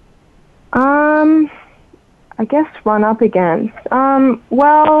 I guess run up against.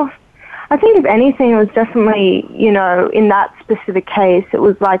 Well, I think if anything, it was definitely, you know, in that specific case, it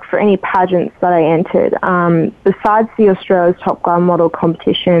was like for any pageants that I entered. Besides the Australia's Top Glamour Model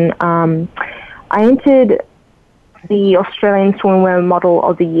competition, I entered the Australian Swimwear Model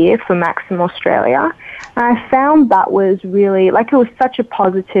of the Year for Maxim Australia. And I found that was really, like, it was such a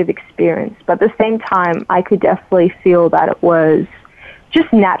positive experience. But at the same time, I could definitely feel that it was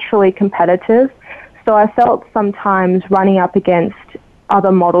just naturally competitive. So I felt sometimes running up against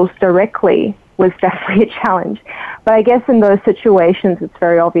other models directly was definitely a challenge. But I guess in those situations, it's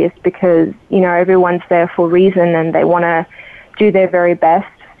very obvious because, you know, everyone's there for a reason and they want to do their very best.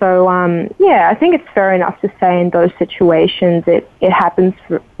 So, yeah, I think it's fair enough to say in those situations it happens,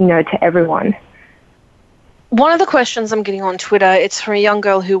 to everyone. One of the questions I'm getting on Twitter, it's from a young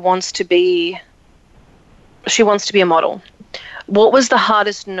girl who wants to be a model. What was the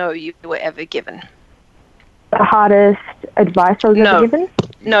hardest no you were ever given? The hardest advice I was ever given?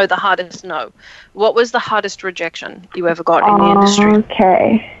 No, the hardest no. What was the hardest rejection you ever got in the industry?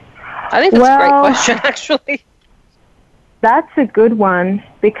 Okay. I think that's a great question, actually. That's a good one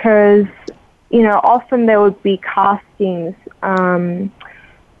because, you know, often there would be castings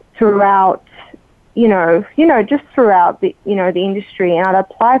throughout, just throughout the industry, and I'd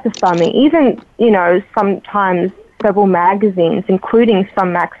apply for some, even, sometimes several magazines, including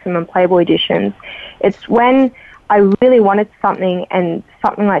some Maxim and Playboy editions. It's when I really wanted something and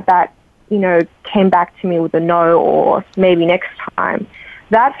something like that, came back to me with a no or maybe next time.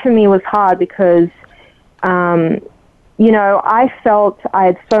 That for me was hard because, I felt I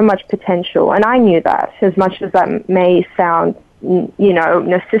had so much potential, and I knew that, as much as that may sound,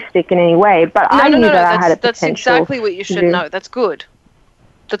 narcissistic in any way, but I knew that I had a potential. That's exactly what you should know. That's good.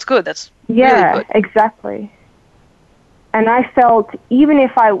 That's good. That's really good. Yeah, exactly. And I felt, even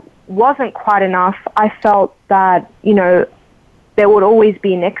if I wasn't quite enough, I felt that, there would always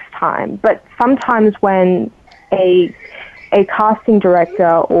be next time. But sometimes when a casting director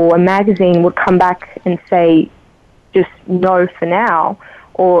or a magazine would come back and say, just no for now,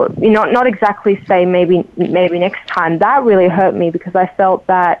 or not exactly say maybe next time, that really hurt me because I felt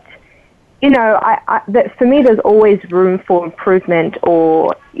that, that for me there's always room for improvement,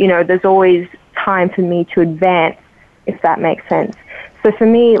 or, there's always time for me to advance, if that makes sense. So for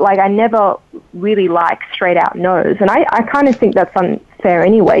me, I never really liked straight out no's, and I kind of think that's unfair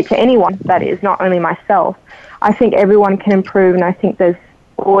anyway to anyone, that is, not only myself. I think everyone can improve, and I think there's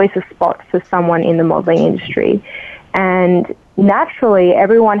always a spot for someone in the modeling industry. And naturally,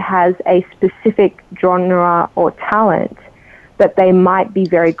 everyone has a specific genre or talent that they might be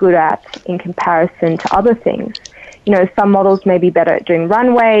very good at in comparison to other things. Some models may be better at doing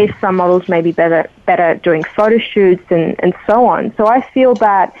runways, some models may be better at doing photo shoots, and so on. So I feel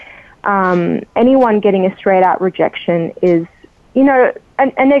that anyone getting a straight-out rejection is,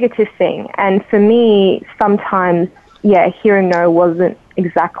 a negative thing. And for me, sometimes, hearing no wasn't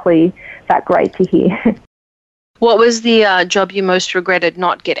exactly that great to hear. What was the job you most regretted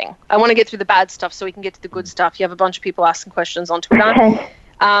not getting? I want to get through the bad stuff so we can get to the good stuff. You have a bunch of people asking questions on Twitter. Okay.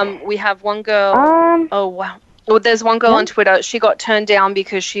 We have one girl. Oh, wow. Well, there's one girl on Twitter. She got turned down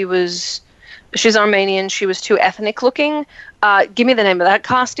because she's Armenian. She was too ethnic looking. Give me the name of that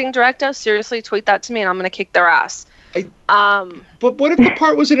casting director. Seriously, tweet that to me and I'm going to kick their ass. But what if the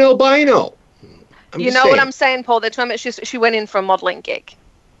part was an albino? What I'm saying, Paul? They're talking about she went in for a modeling gig.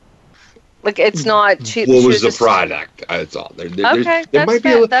 It's not. What was the product? That's all. There might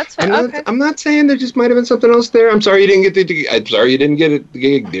be. That's fair. I'm not saying there just might have been something else there. I'm sorry you didn't get the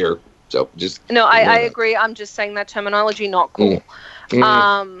gig there. So just. No, I agree. I'm just saying that terminology not cool.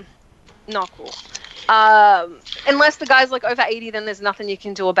 Not cool. Unless the guy's over 80, then there's nothing you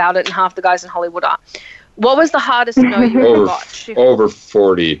can do about it, and half the guys in Hollywood are. What was the hardest no you ever got? Over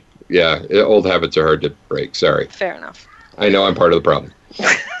 40. Yeah, old habits are hard to break. Sorry. Fair enough. I know I'm part of the problem.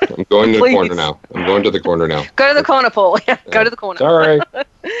 I'm going to the corner now. Go to the corner, Paul. Yeah, go to the corner. Sorry.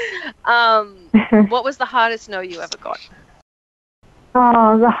 What was the hardest no you ever got?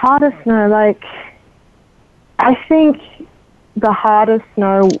 Oh, the hardest no, I think the hardest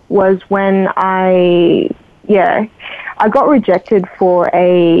no was when I got rejected for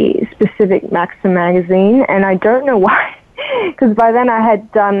a specific Maxim magazine, and I don't know why, because by then I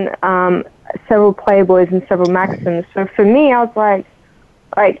had done several Playboys and several Maxims. So for me, I was like,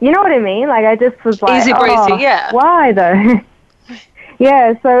 you know what I mean? I just was like, easy breezy, yeah. Why though?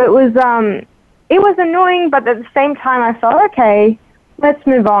 Yeah, so it was annoying, but at the same time, I felt, okay, let's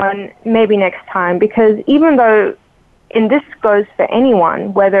move on, maybe next time, because even though, and this goes for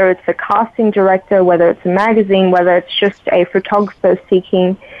anyone, whether it's a casting director, whether it's a magazine, whether it's just a photographer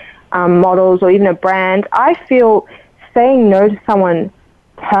seeking models or even a brand, I feel saying no to someone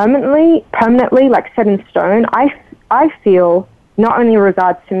permanently, set in stone, I feel, not only in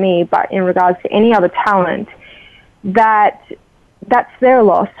regards to me, but in regards to any other talent, that's their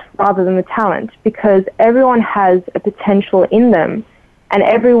loss rather than the talent, because everyone has a potential in them, and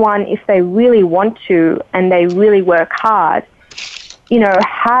everyone, if they really want to and they really work hard,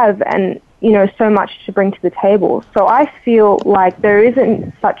 have so much to bring to the table. So I feel like there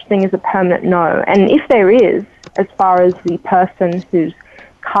isn't such thing as a permanent no, and if there is, as far as the person who's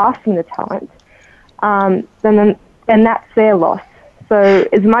casting the talent, then that's their loss. So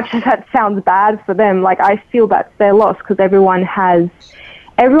as much as that sounds bad for them, I feel that's their loss, because everyone has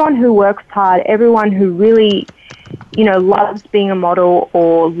everyone who works hard, everyone who really, loves being a model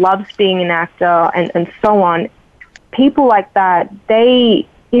or loves being an actor and so on, people like that, they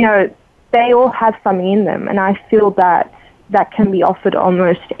all have something in them, and I feel that can be offered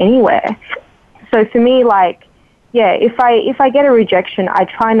almost anywhere. So for me, if I get a rejection, I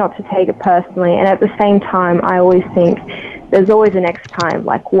try not to take it personally, and at the same time, I always think there's always a next time.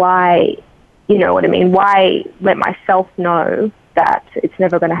 Why, you know what I mean? Why let myself know that it's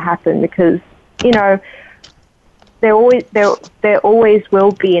never going to happen? Because there always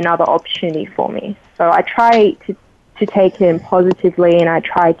will be another opportunity for me. So I try to take it in positively, and I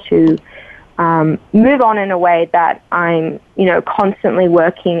try to move on in a way that I'm, constantly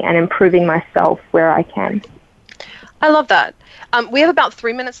working and improving myself where I can. I love that. We have about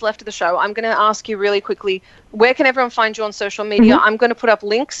 3 minutes left of the show. I'm going to ask you really quickly, where can everyone find you on social media? I'm going to put up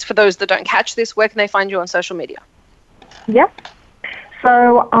links for those that don't catch this. Where can they find you on social media? Yep.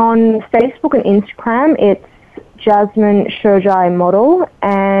 So on Facebook and Instagram, it's Jasmin Shojai Model,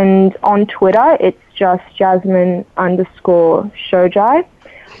 and on Twitter, it's just Jasmin_Shojai.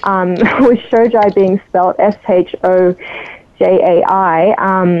 With Shojai being spelled Shojai.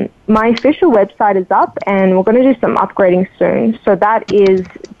 My official website is up, and we're going to do some upgrading soon. So that is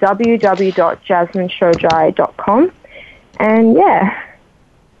www.jasminshojai.com. And yeah.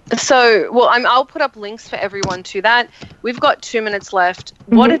 So, I'll put up links for everyone to that. We've got 2 minutes left.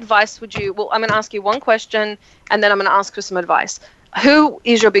 What advice would you, I'm going to ask you one question, and then I'm going to ask for some advice. Who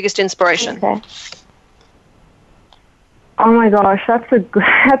is your biggest inspiration? Okay. Oh my gosh, that's a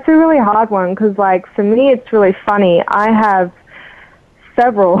really hard one, because for me it's really funny. I have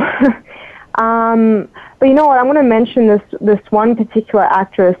several. But you know what? I'm going to mention this one particular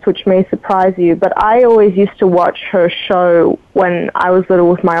actress, which may surprise you. But I always used to watch her show when I was little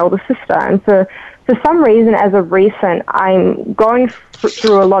with my older sister, and for some reason, as of recent, I'm going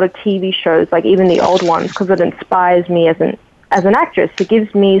through a lot of TV shows, even the old ones, because it inspires me as an actress. It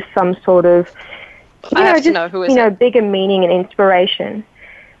gives me some sort of bigger meaning and inspiration.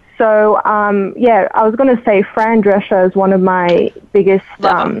 So, I was going to say Fran Drescher is one of my biggest,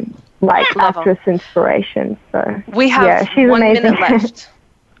 actress inspirations. So we have she's 1 amazing. minute left.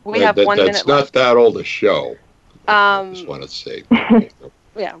 That's not left. that old a show. I just want to say.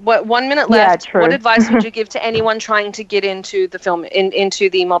 Yeah, 1 minute left. Yeah, true. What advice would you give to anyone trying to get into the film, into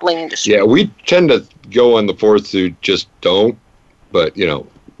the modeling industry? Yeah, we tend to go on the fourth who just don't, but,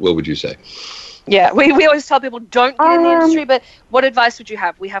 what would you say? Yeah, we always tell people don't get in the industry, but what advice would you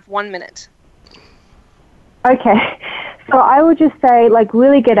have? We have 1 minute. Okay, so I would just say,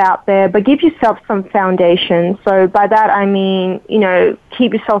 really get out there, but give yourself some foundation. So by that I mean,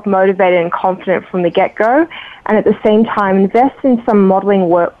 keep yourself motivated and confident from the get-go, and at the same time invest in some modeling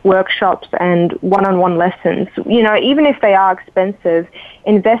workshops and one-on-one lessons. Even if they are expensive,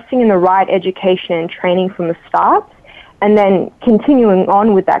 investing in the right education and training from the start, and then continuing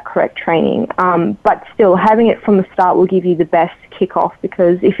on with that correct training. But still, having it from the start will give you the best kickoff,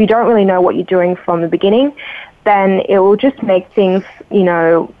 because if you don't really know what you're doing from the beginning, then it will just make things,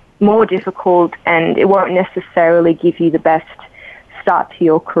 more difficult, and it won't necessarily give you the best start to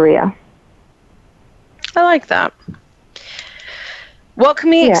your career. I like that. What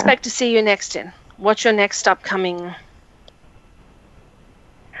can we expect to see you next in? What's your next upcoming?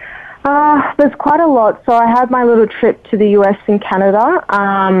 There's quite a lot. So I have my little trip to the US and Canada.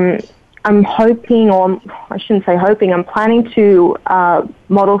 I'm hoping, or I shouldn't say hoping, I'm planning to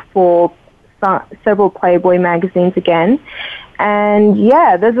model for several Playboy magazines again. And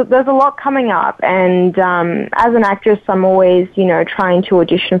yeah, there's a lot coming up. And as an actress, I'm always, trying to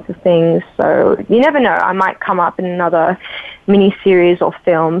audition for things. So you never know, I might come up in another miniseries or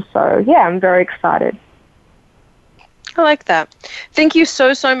film. So yeah, I'm very excited. I like that. Thank you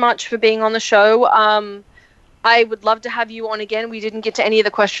so much for being on the show. I would love to have you on again. We didn't get to any of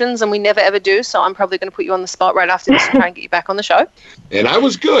the questions, and we never ever do, so I'm probably going to put you on the spot right after this and try and get you back on the show. And I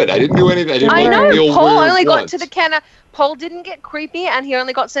was good. I didn't do anything. I know. Paul only got to the corner. Paul didn't get creepy, and he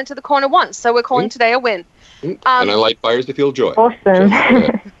only got sent to the corner once, so we're calling today a win. And I light fires to feel joy. Awesome.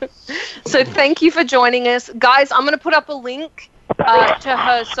 So thank you for joining us. Guys, I'm going to put up a link to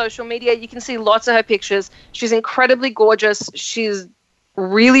her social media. You can see lots of her pictures. She's incredibly gorgeous. She's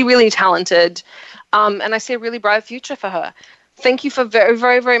really, really talented. And I see a really bright future for her. Thank you for very,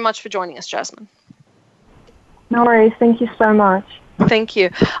 very, very much for joining us, Jasmin. No worries. Thank you so much. Thank you.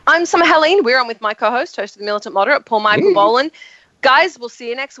 I'm Summer Helene. We're on with my co-host, host of The Militant Moderate, Paul Michael Boland. Guys, we'll see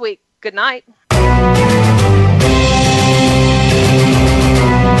you next week. Good night.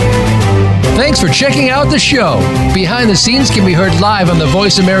 Thanks for checking out the show. Behind the Scenes can be heard live on the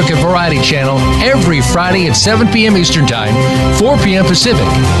Voice America Variety channel every Friday at 7 p.m. Eastern Time, 4 p.m. Pacific.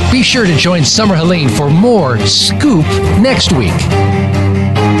 Be sure to join Summer Helene for more Scoop next week.